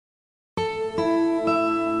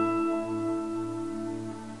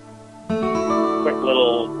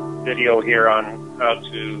video here on how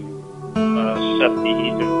to set the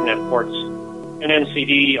Ethernet ports. In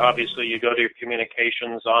NCD, obviously, you go to your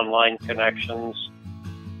communications, online connections,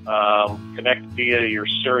 connect via your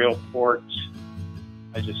serial port.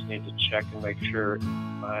 I just need to check and make sure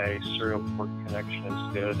my serial port connection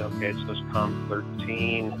is good. Okay, it says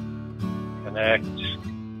COM13, connect.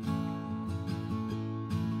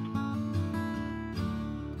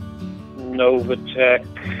 Novatech.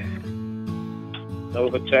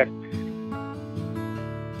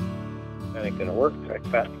 That ain't gonna work. I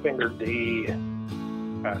fat fingered the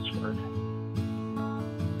password.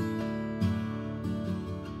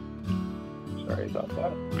 Sorry about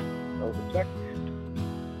that. Novatech.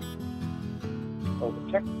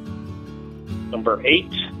 Number 8,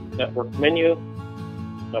 network menu.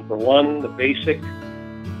 Number 1, the basic.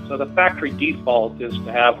 So the factory default is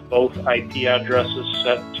to have both IP addresses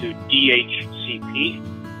set to DHCP.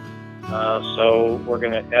 So we're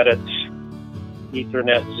going to edit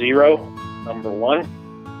Ethernet 0, number 1.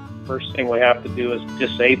 First thing we have to do is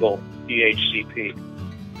disable DHCP.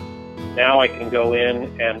 Now I can go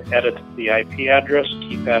in and edit the IP address,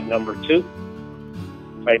 keypad number 2.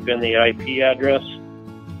 Type in the IP address,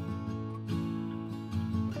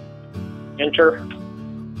 enter,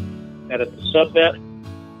 edit the subnet,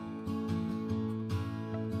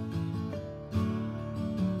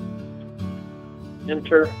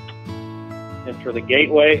 enter the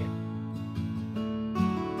gateway,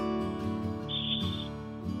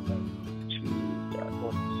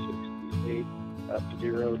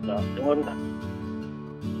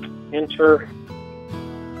 enter.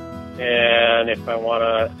 And if I want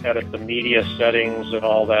to edit the media settings and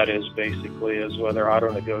all that is basically is whether auto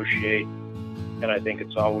negotiate, and I think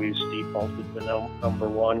it's always defaulted to number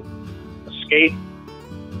 1, escape.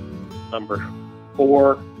 Number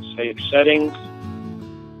 4, save settings.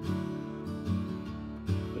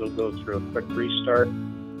 It'll go through a quick restart.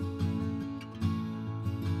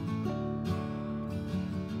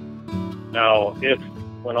 Now, if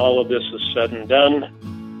when all of this is said and done,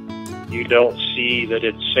 you don't see that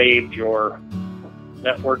it saved your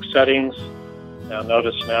network settings. Now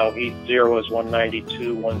notice now E0 is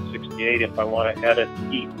 192.168. If I want to edit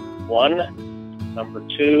E1, number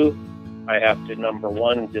 2, I have to, number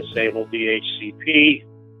 1, disable DHCP,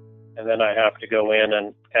 and then I have to go in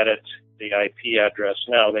and edit the IP address.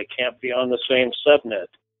 Now they can't be on the same subnet.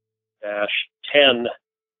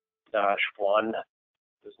 -10-1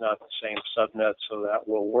 is not the same subnet, so that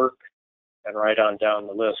will work. And right on down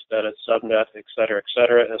the list, edit subnet, etc.,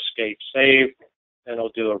 escape, save, and it'll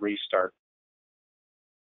do a restart.